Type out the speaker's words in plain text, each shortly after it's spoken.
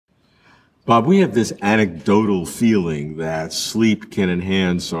Bob, we have this anecdotal feeling that sleep can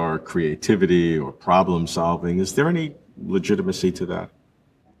enhance our creativity or problem solving. Is there any legitimacy to that?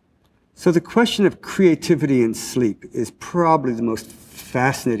 So the question of creativity in sleep is probably the most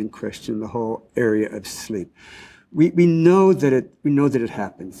fascinating question in the whole area of sleep. We know that it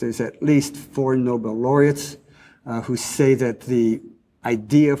happens. There's at least 4 Nobel laureates who say that the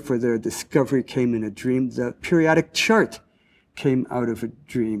idea for their discovery came in a dream. The periodic chart came out of a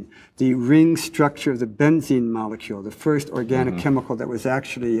dream. The ring structure of the benzene molecule, the first organic chemical that was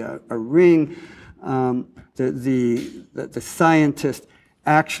actually a ring, the scientist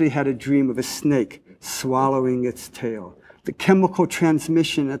actually had a dream of a snake swallowing its tail. The chemical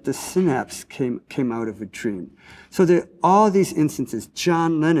transmission at the synapse came out of a dream. So there are all these instances.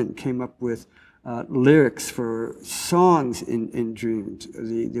 John Lennon came up with lyrics for songs in dreams.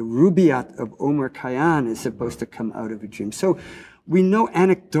 The Rubaiyat of Omar Khayyam is supposed to come out of a dream. So we know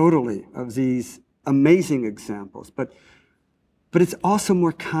anecdotally of these amazing examples, but it's also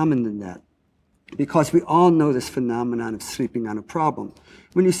more common than that, because we all know this phenomenon of sleeping on a problem.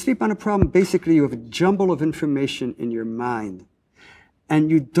 When you sleep on a problem, basically you have a jumble of information in your mind,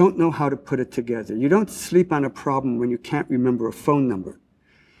 and you don't know how to put it together. You don't sleep on a problem when you can't remember a phone number.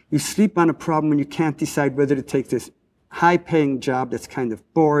 You sleep on a problem when you can't decide whether to take this high-paying job that's kind of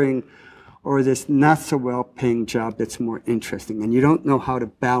boring or this not-so-well-paying job that's more interesting, and you don't know how to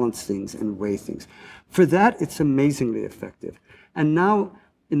balance things and weigh things. For that, it's amazingly effective. And now,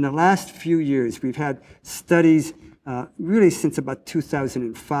 in the last few years, we've had studies, really since about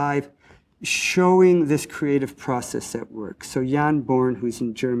 2005, showing this creative process at work. So Jan Born, who's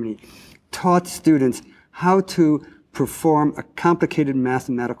in Germany, taught students how to perform a complicated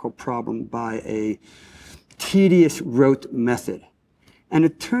mathematical problem by a tedious rote method. And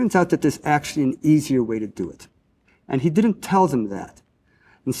it turns out that there's actually an easier way to do it. And he didn't tell them that.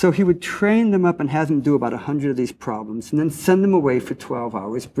 And so he would train them up and have them do about 100 of these problems, and then send them away for 12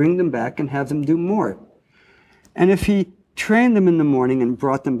 hours, bring them back, and have them do more. And if he trained them in the morning and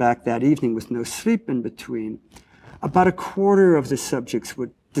brought them back that evening with no sleep in between, about a quarter of the subjects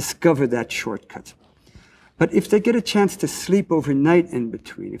would discover that shortcut. But if they get a chance to sleep overnight in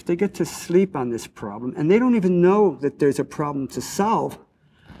between, if they get to sleep on this problem, and they don't even know that there's a problem to solve,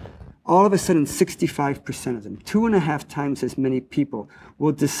 all of a sudden 65% of them, 2.5 times as many people,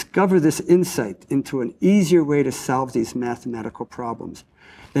 will discover this insight into an easier way to solve these mathematical problems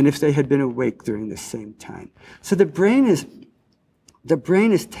than if they had been awake during the same time. So the brain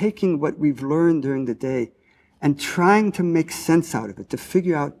is taking what we've learned during the day and trying to make sense out of it, to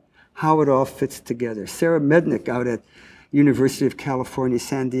figure out how it all fits together. Sarah Mednick out at University of California,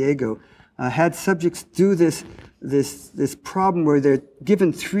 San Diego, had subjects do this problem where they're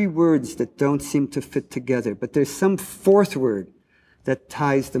given 3 words that don't seem to fit together, but there's some 4th word that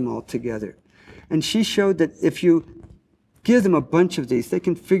ties them all together. And she showed that if you give them a bunch of these, they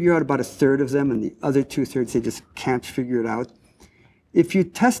can figure out about 1/3 of them, and the other 2/3 they just can't figure it out. If you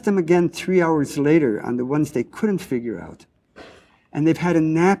test them again 3 hours later on the ones they couldn't figure out, and they've had a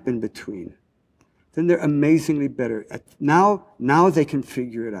nap in between, then they're amazingly better. Now they can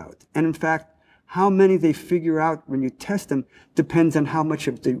figure it out. And in fact, how many they figure out when you test them depends on how much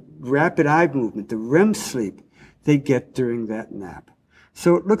of the rapid eye movement, the REM sleep, they get during that nap.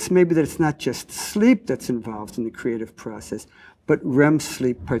 So it looks maybe that it's not just sleep that's involved in the creative process, but REM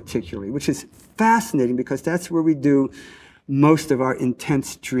sleep particularly, which is fascinating because that's where we do most of our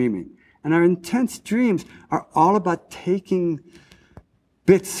intense dreaming. And our intense dreams are all about taking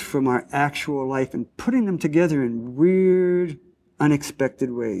bits from our actual life and putting them together in weird,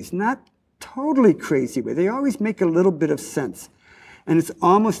 unexpected ways. Not totally crazy ways. They always make a little bit of sense. And it's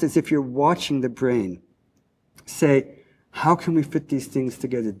almost as if you're watching the brain say, how can we fit these things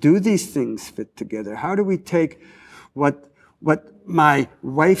together? Do these things fit together? How do we take what my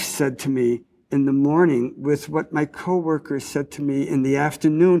wife said to me in the morning with what my coworker said to me in the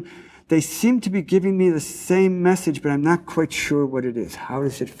afternoon? They seem to be giving me the same message, but I'm not quite sure what it is. How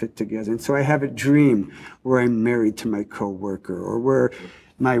does it fit together? And so I have a dream where I'm married to my coworker, or where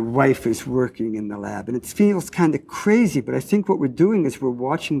my wife is working in the lab. And it feels kind of crazy, but I think what we're doing is we're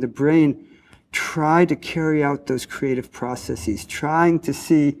watching the brain try to carry out those creative processes, trying to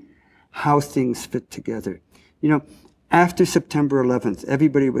see how things fit together. You know, after September 11th,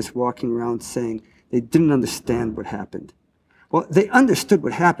 everybody was walking around saying they didn't understand what happened. Well, they understood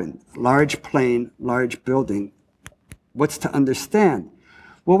what happened. Large plane, large building. What's to understand?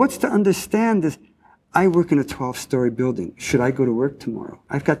 Well, what's to understand is I work in a 12-story building. Should I go to work tomorrow?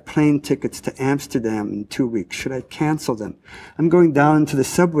 I've got plane tickets to Amsterdam in 2 weeks. Should I cancel them? I'm going down into the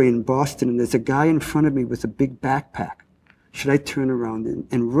subway in Boston, and there's a guy in front of me with a big backpack. Should I turn around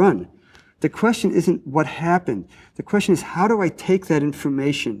and run? The question isn't what happened. The question is, how do I take that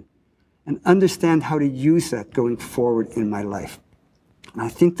information and understand how to use that going forward in my life? And I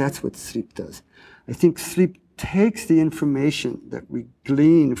think that's what sleep does. I think sleep takes the information that we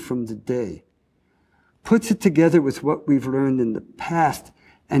glean from the day, puts it together with what we've learned in the past,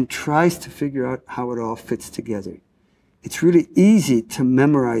 and tries to figure out how it all fits together. It's really easy to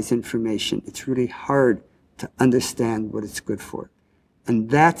memorize information. It's really hard to understand what it's good for. And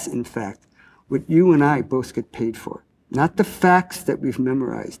that's, in fact, what you and I both get paid for. Not the facts that we've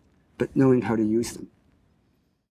memorized, but knowing how to use them.